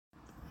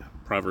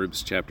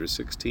Proverbs chapter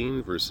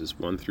 16, verses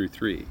 1 through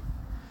 3.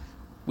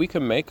 We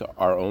can make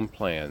our own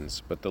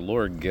plans, but the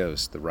Lord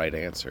gives the right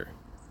answer.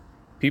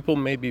 People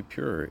may be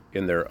pure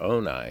in their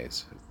own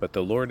eyes, but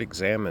the Lord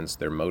examines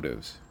their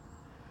motives.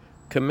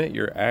 Commit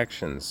your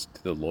actions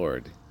to the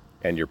Lord,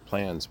 and your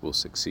plans will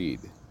succeed.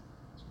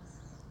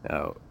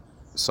 Now,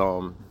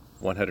 Psalm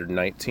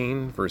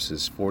 119,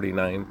 verses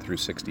 49 through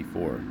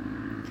 64.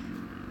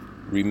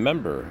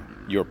 Remember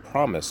your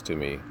promise to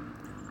me.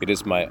 It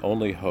is my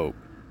only hope.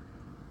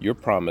 Your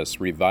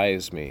promise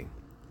revives me.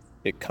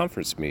 It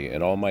comforts me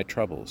in all my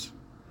troubles.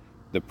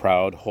 The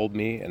proud hold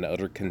me in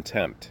utter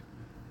contempt,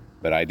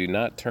 but I do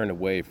not turn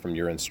away from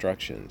your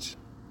instructions.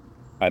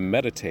 I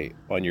meditate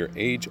on your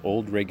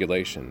age-old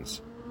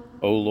regulations.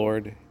 O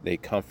Lord, they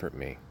comfort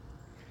me.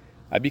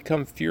 I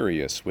become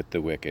furious with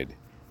the wicked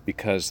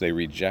because they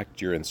reject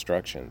your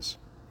instructions.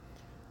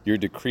 Your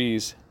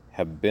decrees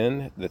have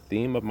been the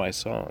theme of my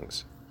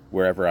songs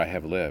wherever I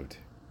have lived.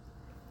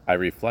 I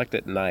reflect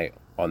at night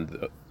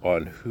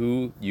on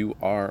who you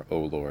are, O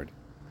Lord.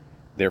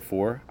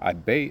 Therefore, I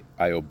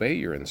obey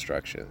your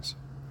instructions.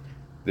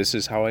 This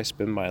is how I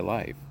spend my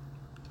life,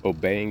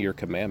 obeying your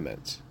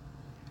commandments.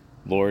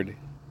 Lord,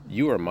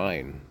 you are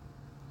mine.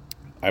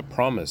 I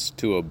promise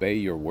to obey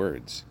your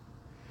words.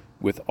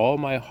 With all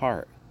my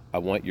heart, I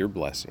want your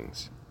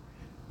blessings.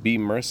 Be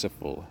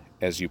merciful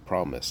as you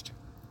promised.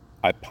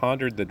 I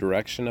pondered the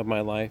direction of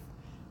my life,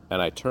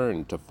 and I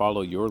turned to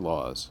follow your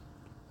laws.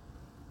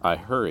 I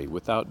hurry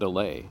without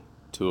delay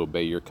to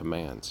obey your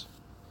commands.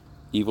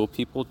 Evil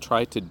people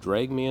try to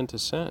drag me into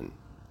sin,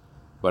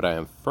 but I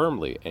am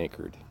firmly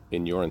anchored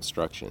in your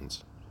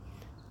instructions.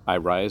 I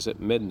rise at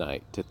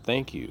midnight to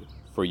thank you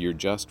for your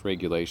just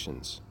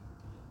regulations.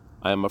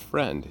 I am a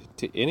friend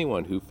to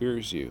anyone who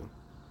fears you,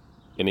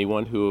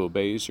 anyone who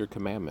obeys your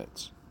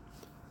commandments.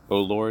 O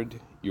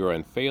Lord, your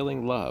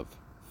unfailing love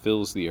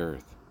fills the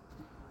earth.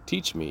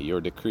 Teach me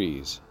your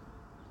decrees.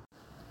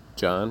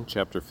 John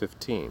chapter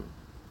 15.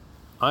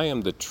 I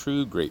am the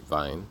true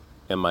grapevine,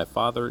 and my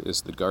Father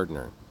is the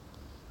gardener.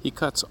 He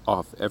cuts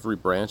off every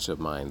branch of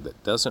mine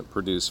that doesn't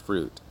produce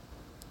fruit,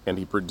 and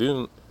he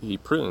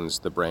prunes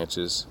the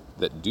branches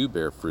that do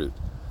bear fruit,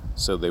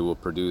 so they will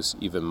produce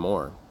even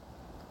more.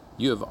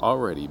 You have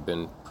already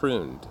been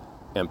pruned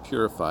and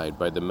purified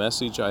by the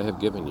message I have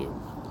given you.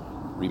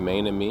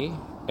 Remain in me,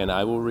 and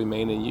I will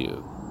remain in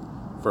you.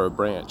 For a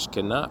branch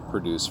cannot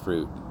produce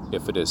fruit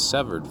if it is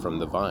severed from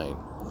the vine,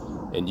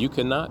 and you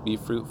cannot be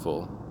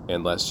fruitful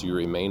unless you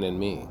remain in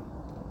me.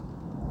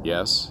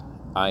 Yes,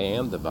 I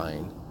am the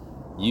vine.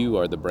 You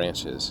are the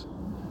branches.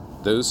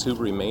 Those who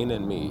remain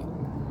in me,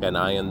 and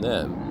I in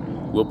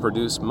them, will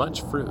produce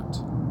much fruit.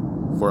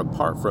 For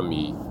apart from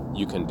me,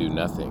 you can do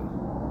nothing.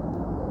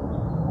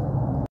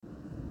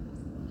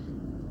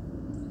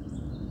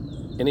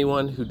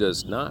 Anyone who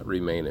does not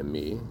remain in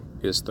me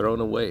is thrown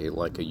away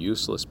like a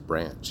useless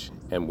branch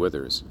and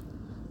withers.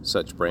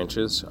 Such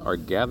branches are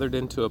gathered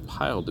into a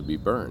pile to be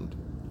burned.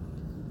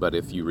 But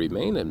if you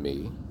remain in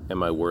me, and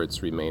my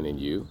words remain in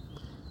you,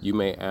 you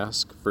may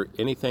ask for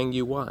anything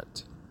you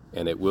want,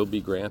 and it will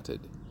be granted.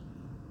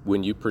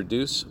 When you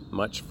produce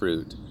much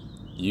fruit,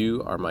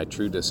 you are my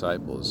true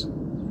disciples.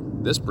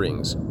 This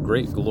brings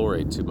great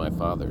glory to my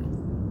Father.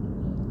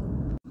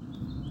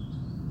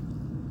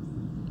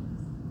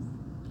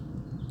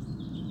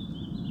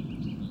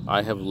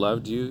 I have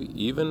loved you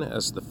even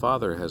as the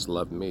Father has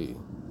loved me.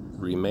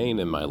 Remain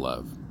in my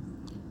love.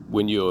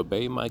 When you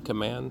obey my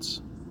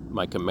commandments,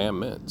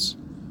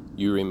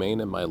 you remain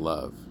in my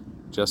love,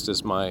 just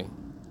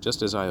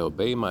as I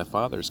obey my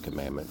Father's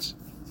commandments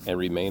and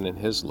remain in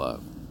his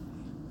love.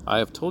 I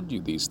have told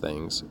you these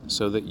things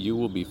so that you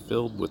will be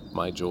filled with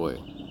my joy.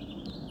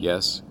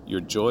 Yes, your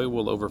joy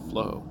will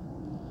overflow.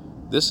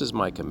 This is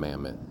my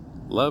commandment.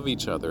 Love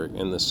each other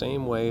in the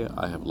same way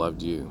I have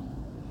loved you.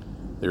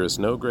 There is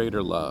no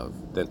greater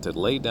love than to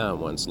lay down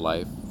one's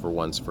life for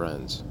one's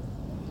friends.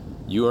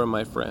 You are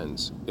my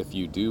friends if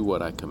you do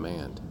what I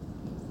command.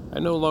 I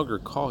no longer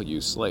call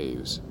you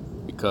slaves,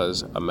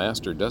 because a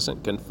master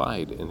doesn't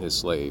confide in his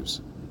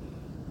slaves.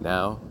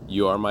 Now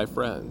you are my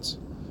friends,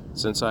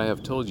 since I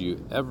have told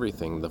you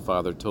everything the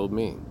Father told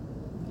me.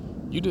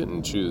 You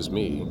didn't choose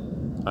me,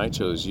 I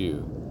chose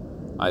you.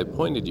 I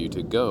appointed you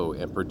to go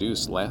and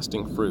produce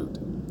lasting fruit,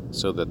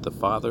 so that the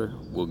Father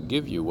will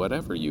give you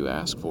whatever you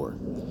ask for,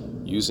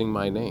 using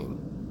my name.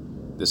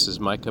 This is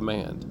my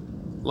command.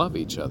 Love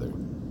each other.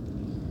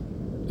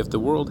 If the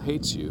world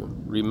hates you,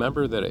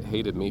 remember that it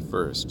hated me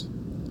first.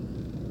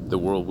 The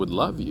world would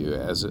love you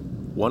as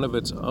one of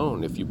its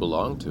own if you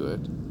belong to it,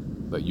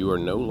 but you are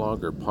no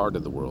longer part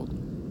of the world.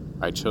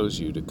 I chose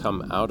you to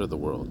come out of the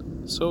world,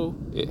 so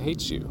it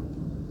hates you.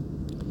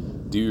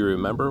 Do you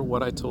remember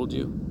what I told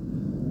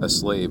you? A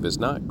slave is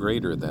not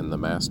greater than the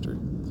master.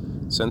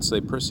 Since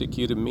they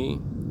persecuted me,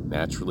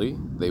 naturally,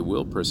 they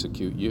will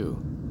persecute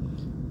you.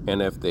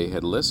 And if they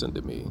had listened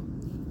to me,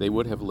 they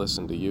would have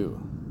listened to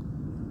you.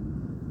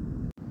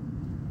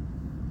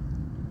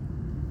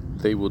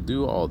 They will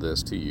do all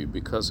this to you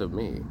because of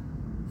me,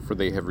 for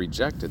they have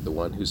rejected the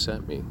one who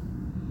sent me.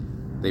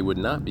 They would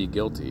not be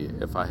guilty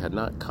if I had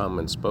not come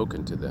and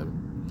spoken to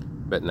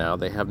them, but now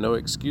they have no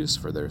excuse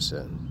for their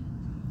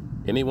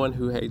sin. Anyone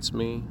who hates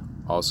me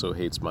also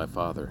hates my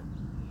Father.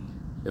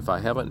 If I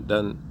hadn't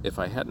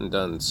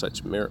done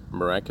such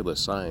miraculous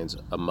signs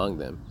among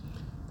them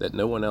that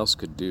no one else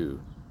could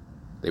do,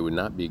 they would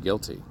not be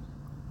guilty.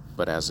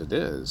 But as it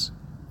is,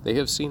 they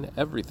have seen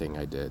everything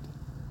I did,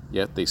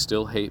 yet they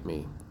still hate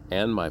me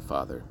and my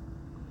Father.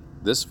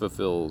 This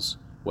fulfills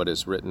what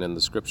is written in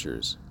the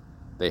Scriptures.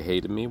 They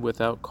hated me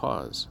without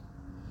cause.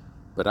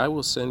 But I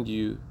will send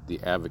you the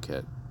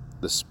Advocate,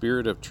 the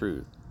Spirit of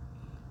truth.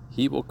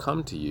 He will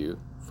come to you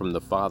from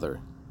the Father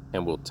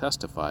and will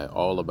testify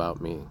all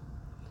about me.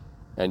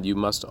 And you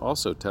must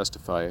also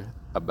testify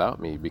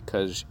about me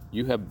because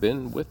you have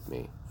been with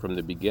me from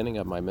the beginning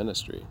of my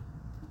ministry.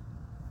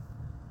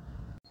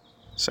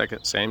 2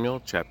 Samuel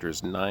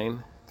chapters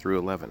 9 through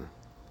 11.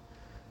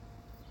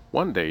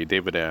 One day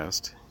David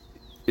asked,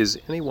 "Is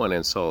anyone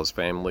in Saul's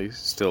family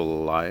still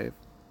alive?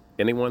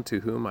 Anyone to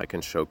whom I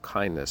can show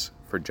kindness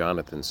for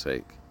Jonathan's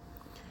sake?"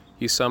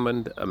 He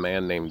summoned a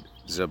man named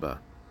Ziba,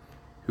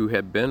 who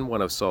had been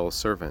one of Saul's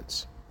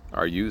servants.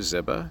 "Are you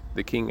Ziba?"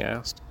 the king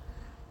asked.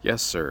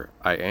 "Yes, sir,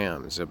 I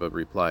am," Ziba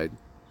replied.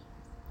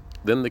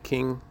 Then the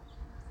king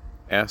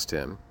asked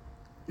him,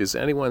 "Is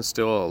anyone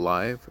still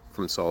alive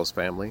from Saul's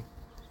family?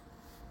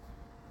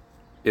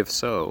 If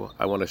so,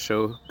 I want to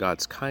show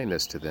God's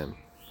kindness to them."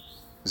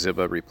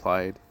 Ziba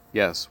replied,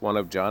 "Yes, one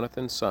of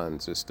Jonathan's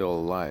sons is still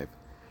alive.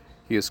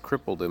 He is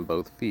crippled in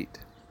both feet."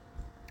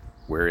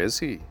 "Where is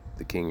he?"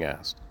 the king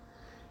asked.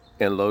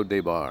 "In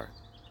Lo-debar,"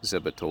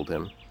 Ziba told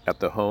him, "at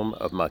the home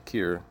of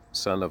Machir,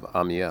 son of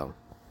Ammiel."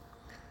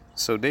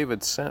 So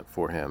David sent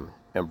for him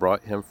and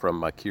brought him from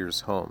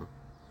Machir's home.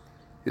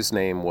 His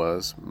name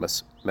was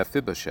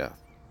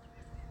Mephibosheth.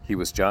 He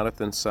was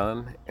Jonathan's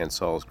son and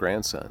Saul's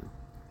grandson.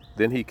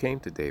 Then he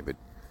came to David.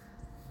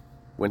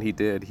 When he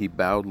did, he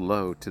bowed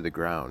low to the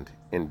ground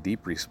in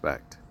deep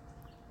respect.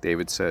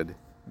 David said,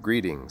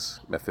 "Greetings,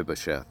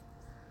 Mephibosheth."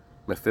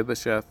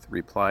 Mephibosheth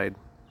replied,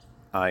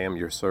 "I am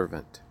your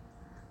servant."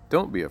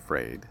 "Don't be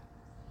afraid,"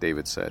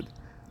 David said.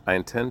 "I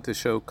intend to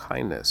show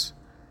kindness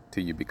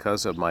to you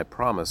because of my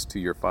promise to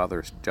your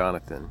father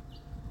Jonathan.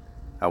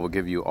 I will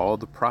give you all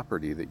the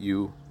property that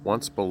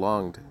once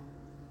belonged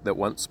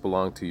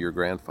to your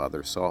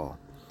grandfather Saul,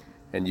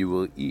 and you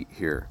will eat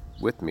here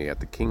with me at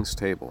the king's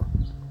table."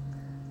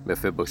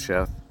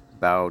 Mephibosheth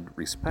bowed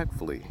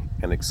respectfully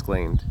and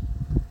exclaimed,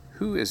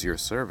 "Who is your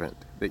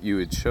servant that you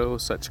would show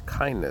such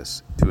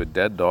kindness to a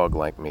dead dog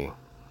like me?"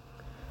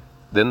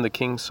 Then the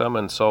king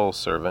summoned Saul's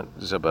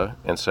servant Ziba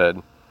and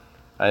said,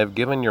 "I have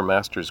given your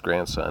master's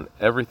grandson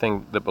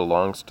everything that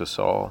belongs to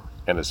Saul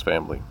and his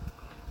family.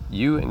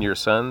 You and your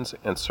sons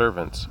and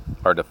servants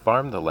are to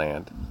farm the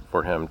land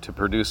for him to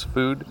produce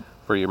food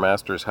for your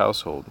master's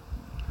household.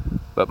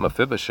 But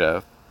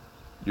Mephibosheth,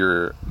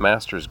 your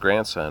master's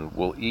grandson,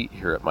 will eat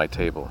here at my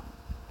table."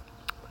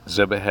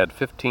 Ziba had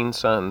 15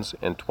 sons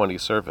and 20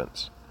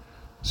 servants.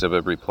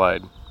 Ziba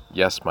replied,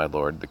 "Yes, my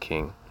lord, the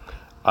king.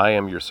 I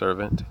am your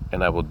servant,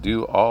 and I will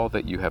do all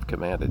that you have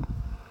commanded."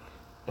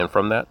 And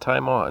from that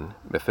time on,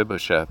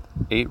 Mephibosheth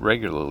ate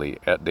regularly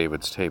at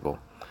David's table,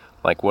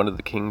 like one of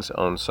the king's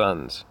own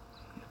sons.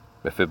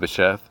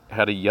 Mephibosheth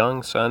had a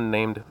young son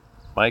named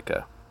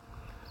Micah.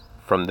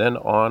 From then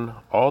on,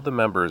 all the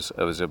members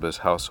of Ziba's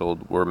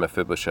household were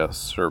Mephibosheth's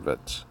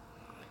servants.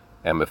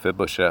 And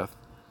Mephibosheth,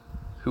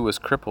 who was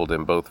crippled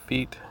in both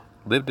feet,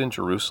 lived in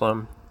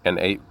Jerusalem and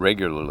ate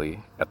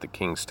regularly at the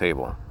king's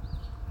table.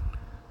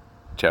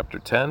 Chapter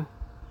 10.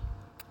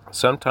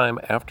 Sometime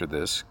after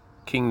this,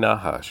 King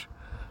Nahash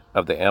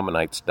of the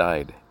Ammonites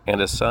died, and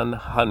his son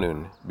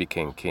Hanun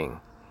became king.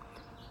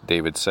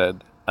 David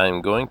said, "I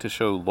am going to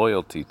show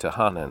loyalty to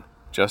Hanun,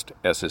 just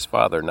as his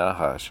father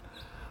Nahash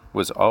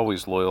was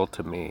always loyal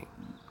to me."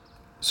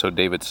 So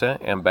David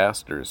sent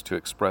ambassadors to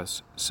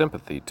express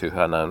sympathy to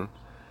Hanun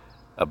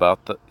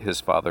about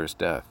his father's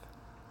death.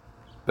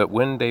 But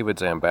when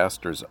David's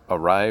ambassadors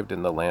arrived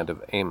in the land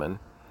of Ammon,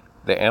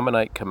 the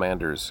Ammonite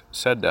commanders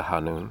said to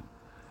Hanun,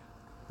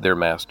 their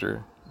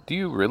master, "Do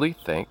you really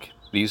think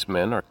these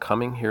men are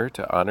coming here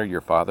to honor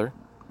your father?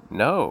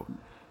 No,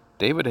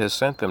 David has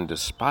sent them to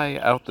spy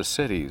out the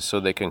cities so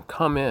they can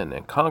come in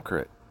and conquer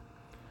it."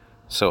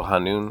 So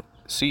Hanun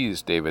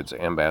seized David's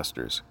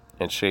ambassadors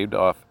and shaved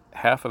off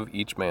half of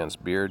each man's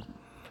beard,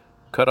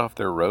 cut off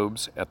their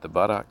robes at the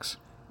buttocks,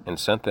 and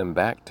sent them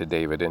back to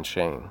David in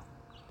shame.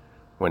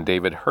 When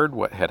David heard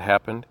what had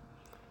happened,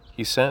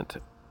 he sent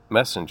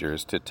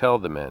messengers to tell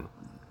the men,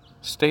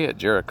 "Stay at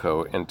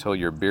Jericho until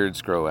your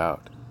beards grow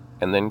out,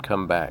 and then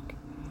come back,"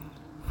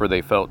 for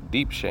they felt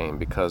deep shame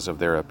because of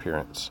their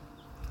appearance.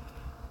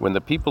 When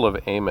the people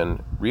of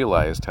Ammon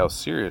realized how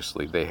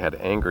seriously they had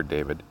angered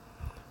David,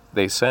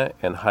 they sent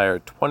and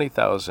hired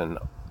 20,000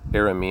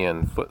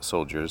 Aramean foot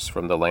soldiers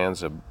from the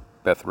lands of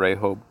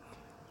Beth-rehob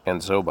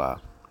and Zobah,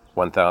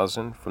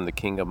 1,000 from the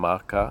king of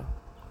Maacah,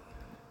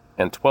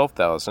 and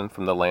 12,000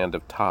 from the land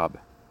of Tob.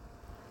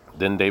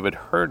 Then David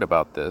heard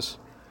about this.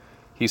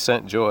 He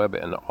sent Joab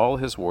and all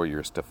his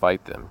warriors to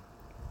fight them.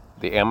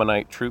 The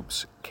Ammonite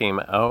troops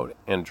came out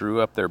and drew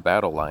up their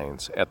battle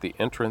lines at the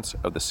entrance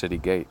of the city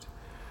gate,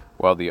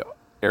 while the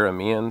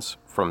Arameans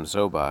from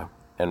Zobah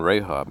and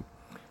Rehob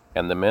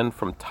and the men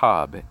from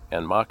Tob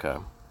and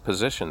Makkah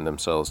positioned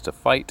themselves to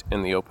fight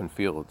in the open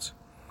fields.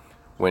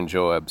 When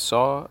Joab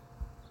saw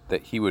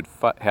that he would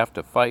have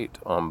to fight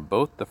on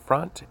both the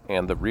front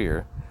and the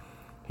rear,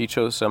 he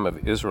chose some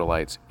of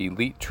Israelites'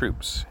 elite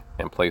troops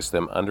and placed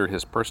them under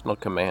his personal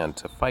command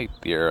to fight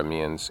the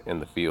Arameans in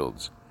the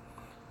fields.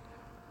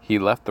 He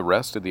left the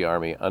rest of the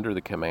army under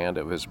the command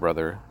of his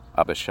brother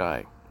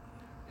Abishai,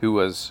 who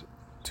was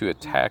to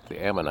attack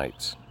the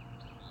Ammonites.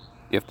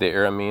 If the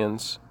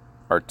Arameans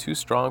are too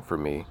strong for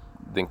me,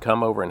 then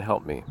come over and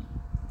help me.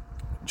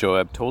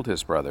 Joab told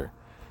his brother,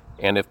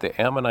 and if the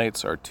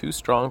Ammonites are too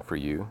strong for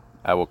you,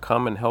 I will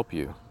come and help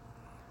you.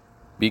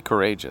 Be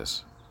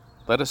courageous.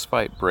 Let us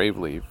fight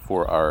bravely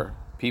for our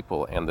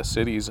people and the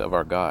cities of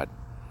our God.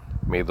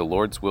 May the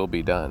Lord's will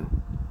be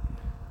done.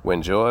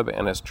 When Joab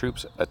and his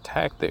troops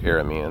attacked, the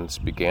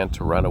Arameans began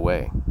to run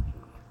away.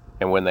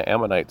 And when the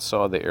Ammonites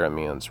saw the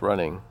Arameans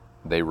running,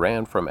 they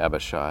ran from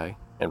Abishai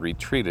and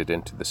retreated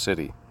into the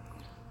city.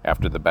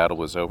 After the battle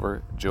was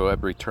over,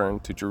 Joab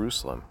returned to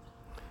Jerusalem.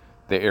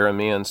 The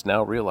Arameans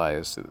now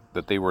realized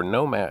that they were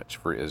no match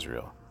for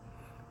Israel.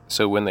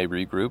 So when they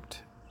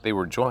regrouped, they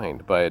were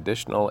joined by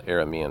additional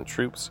Aramean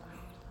troops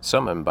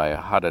summoned by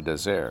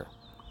Hadadezer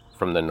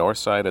from the north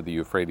side of the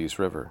Euphrates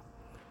River.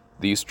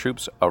 These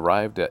troops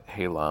arrived at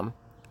Halam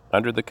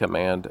under the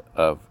command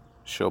of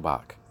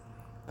Shobach,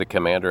 the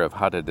commander of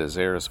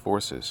Hadadezer's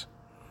forces.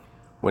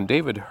 When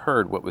David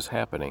heard what was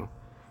happening,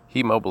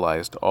 he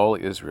mobilized all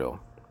Israel,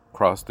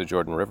 crossed the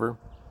Jordan River,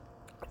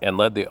 and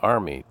led the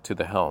army to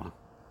Halam.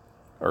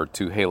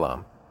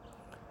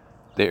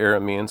 The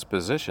Arameans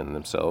positioned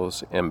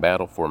themselves in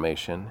battle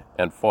formation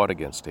and fought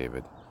against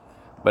David.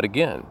 But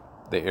again,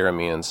 the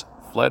Arameans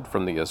fled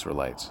from the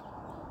Israelites.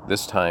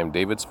 This time,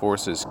 David's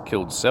forces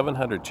killed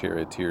 700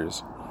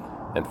 charioteers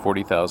and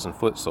 40,000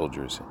 foot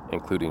soldiers,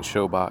 including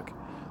Shobach,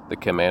 the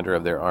commander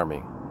of their army.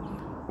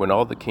 When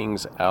all the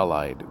kings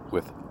allied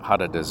with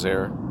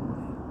Hadadezer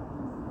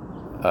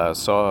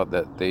saw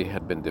that they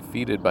had been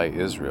defeated by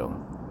Israel,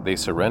 they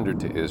surrendered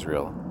to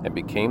Israel and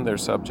became their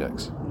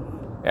subjects.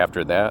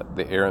 After that,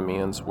 the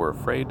Arameans were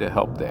afraid to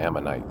help the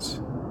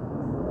Ammonites.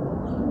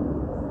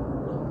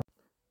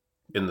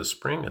 In the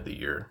spring of the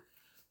year,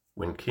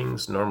 when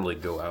kings normally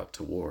go out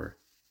to war,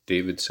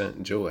 David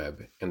sent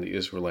Joab and the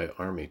Israelite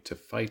army to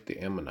fight the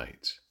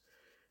Ammonites.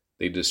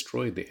 They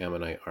destroyed the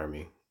Ammonite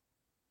army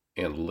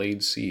and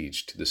laid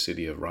siege to the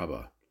city of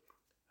Rabbah.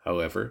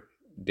 However,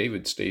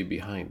 David stayed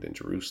behind in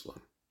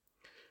Jerusalem.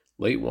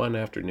 Late one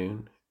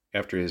afternoon,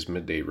 after his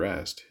midday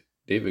rest,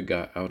 David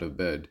got out of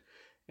bed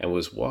and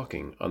was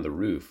walking on the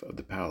roof of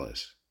the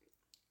palace.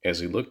 As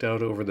he looked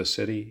out over the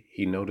city,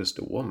 he noticed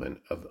a woman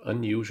of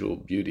unusual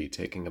beauty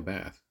taking a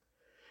bath.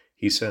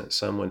 He sent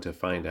someone to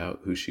find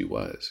out who she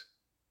was,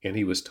 and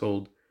he was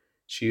told,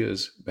 "She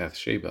is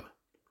Bathsheba,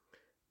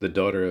 the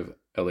daughter of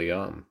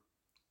Eliam,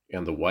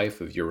 and the wife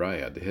of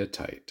Uriah the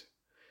Hittite."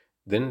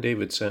 Then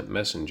David sent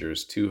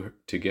messengers to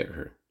get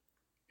her,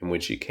 and when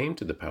she came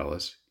to the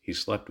palace, he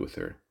slept with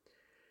her.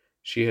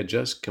 She had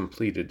just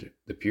completed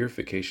the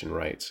purification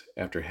rites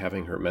after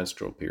having her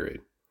menstrual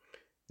period.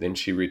 Then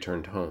she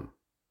returned home.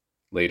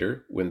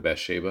 Later, when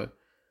Bathsheba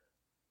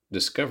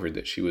discovered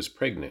that she was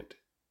pregnant,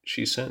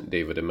 she sent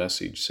David a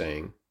message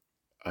saying,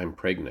 "I'm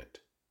pregnant."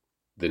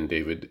 Then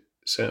David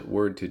sent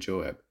word to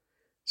Joab,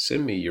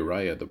 "Send me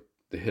Uriah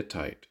the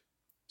Hittite."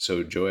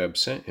 So Joab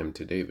sent him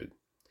to David.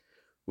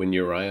 When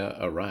Uriah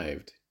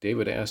arrived,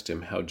 David asked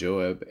him how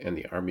Joab and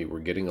the army were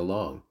getting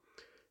along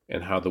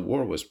and how the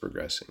war was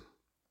progressing.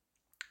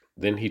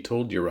 Then he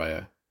told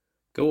Uriah,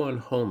 "Go on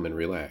home and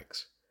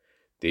relax."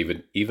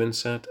 David even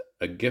sent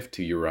a gift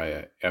to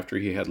Uriah after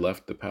he had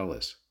left the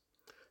palace.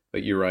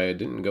 But Uriah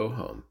didn't go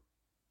home.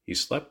 He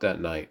slept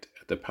that night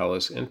at the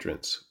palace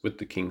entrance with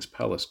the king's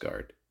palace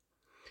guard.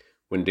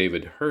 When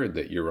David heard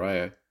that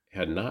Uriah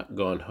had not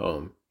gone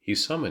home, he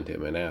summoned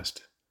him and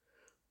asked,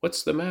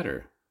 "What's the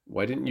matter?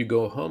 Why didn't you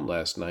go home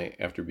last night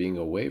after being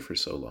away for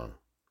so long?"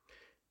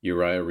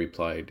 Uriah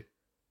replied,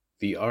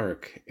 "The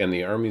ark and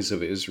the armies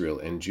of Israel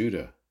and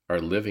Judah are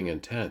living in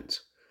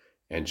tents,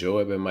 and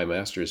Joab and my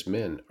master's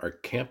men are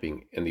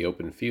camping in the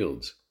open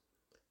fields.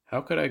 How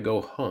could I go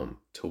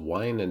home to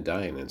wine and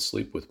dine and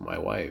sleep with my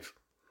wife?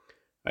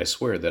 I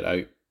swear that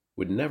I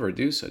would never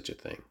do such a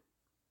thing."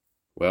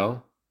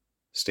 "Well,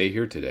 stay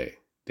here today,"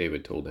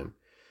 David told him,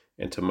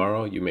 "and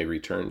tomorrow you may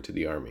return to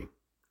the army."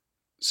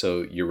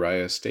 So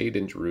Uriah stayed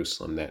in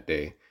Jerusalem that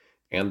day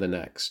and the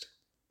next.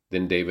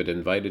 Then David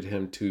invited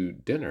him to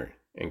dinner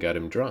and got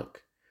him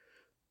drunk.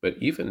 But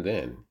even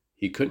then,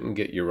 he couldn't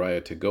get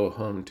Uriah to go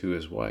home to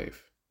his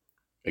wife.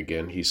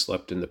 Again, he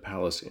slept in the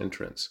palace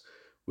entrance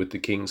with the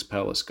king's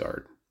palace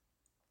guard.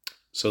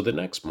 So the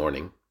next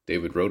morning,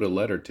 David wrote a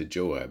letter to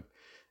Joab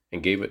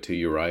and gave it to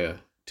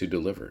Uriah to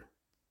deliver.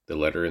 The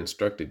letter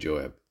instructed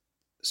Joab,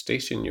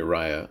 "Station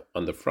Uriah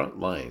on the front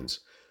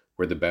lines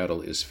where the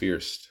battle is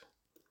fierce.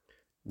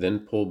 Then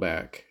pull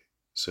back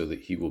so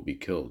that he will be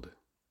killed.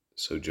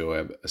 So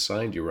Joab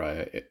assigned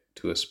Uriah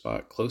to a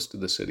spot close to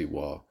the city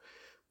wall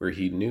where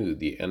he knew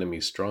the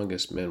enemy's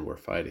strongest men were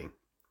fighting.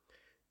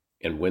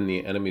 And when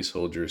the enemy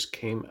soldiers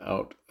came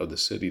out of the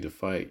city to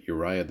fight,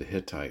 Uriah the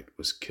Hittite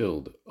was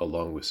killed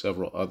along with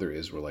several other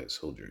Israelite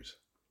soldiers.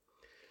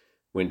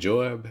 When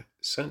Joab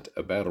sent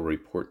a battle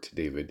report to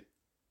David,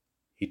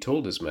 he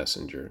told his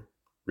messenger,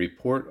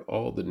 "Report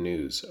all the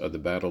news of the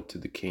battle to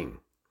the king."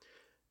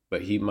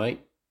 But he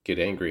might get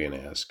angry and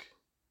ask,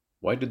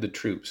 "Why did the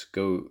troops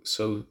go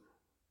so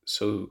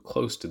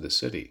close to the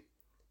city?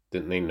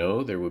 Didn't they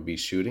know there would be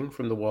shooting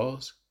from the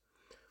walls?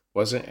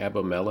 Wasn't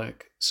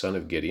Abimelech, son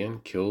of Gideon,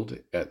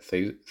 killed at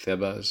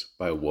Thebez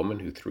by a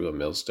woman who threw a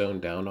millstone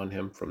down on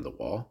him from the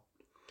wall?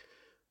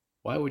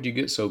 Why would you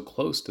get so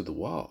close to the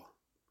wall?"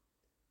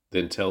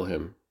 Then tell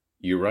him,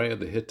 "Uriah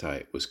the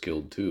Hittite was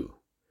killed too."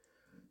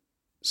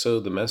 So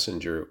the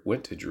messenger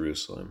went to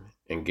Jerusalem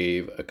and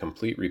gave a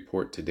complete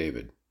report to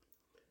David.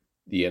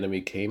 "The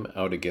enemy came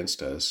out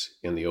against us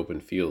in the open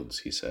fields,"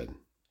 he said.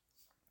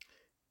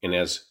 "And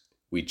as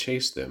we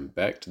chased them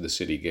back to the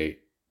city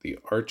gate, the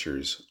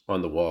archers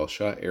on the wall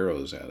shot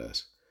arrows at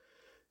us.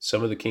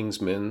 Some of the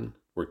king's men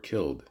were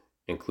killed,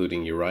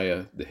 including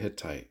Uriah the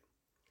Hittite."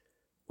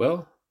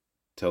 "Well,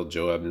 tell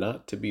Joab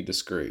not to be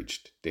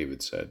discouraged,"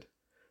 David said.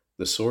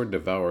 "The sword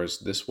devours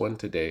this one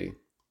today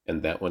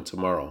and that one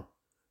tomorrow.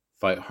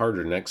 Fight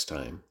harder next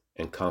time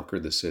and conquer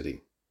the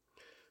city."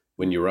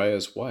 When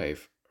Uriah's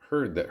wife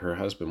heard that her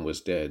husband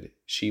was dead,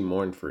 she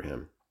mourned for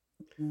him.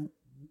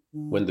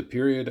 When the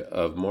period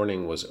of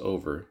mourning was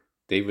over,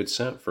 David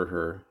sent for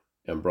her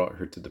and brought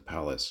her to the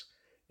palace,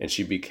 and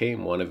she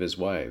became one of his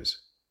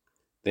wives.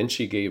 Then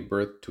she gave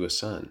birth to a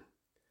son.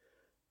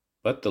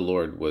 But the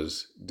Lord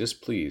was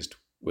displeased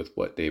with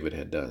what David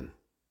had done.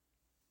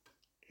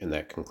 And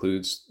that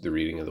concludes the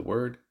reading of the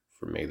Word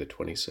for May the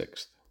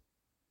 26th.